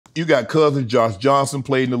You got cousin Josh Johnson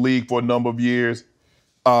played in the league for a number of years.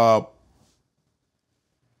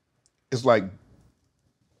 It's like,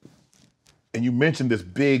 and you mentioned this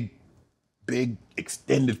big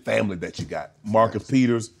extended family that you got. Marcus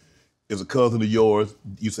Peters is a cousin of yours.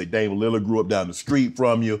 You say Damian Lillard grew up down the street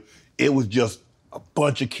from you. It was just a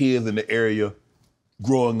bunch of kids in the area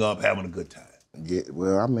growing up, having a good time. Yeah,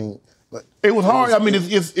 well, I mean, but it was hard.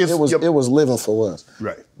 It was living for us.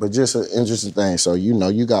 Right. But just an interesting thing. So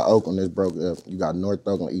you got Oakland that's broke up. You got North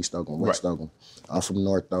Oakland, East Oakland, West Oakland. I'm from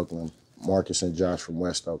North Oakland. Marcus and Josh from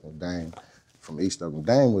West Oakland. Dame from East Oakland.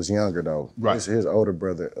 Dame was younger though. Right. His older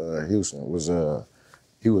brother, Houston, was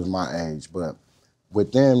he was my age. But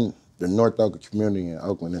within the North Oakland community in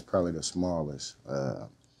Oakland is probably the smallest.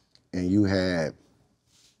 And you had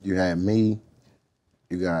me,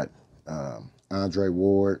 you got Andre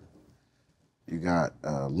Ward, you got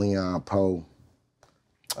Leon Powe,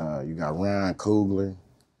 you got Ryan Coogler,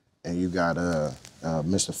 and you got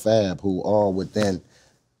Mistah F.A.B, who all within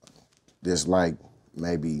this like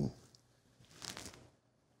maybe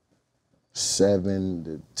 7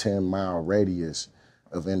 to 10 mile radius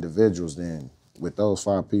of individuals. Then with those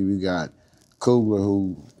 5 people, you got Coogler,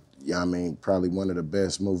 who, I mean, probably one of the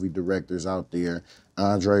best movie directors out there.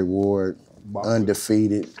 Andre Ward,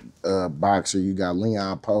 undefeated boxer. You got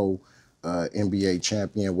Leon Powe, NBA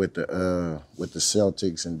champion with the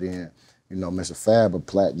Celtics, and then Mistah F.A.B,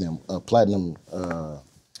 a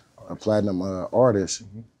platinum artist.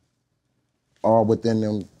 All within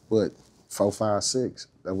them, what, 4, 5, 6.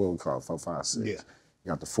 That's what we call it, 4, 5, 6. Yeah.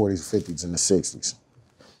 You got the 40s, 50s, and the 60s.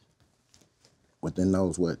 Within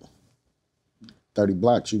those, what, 30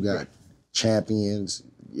 blocks, you got champions,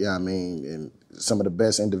 I mean, and some of the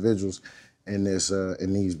best individuals in this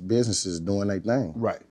in these businesses doing their thing. Right.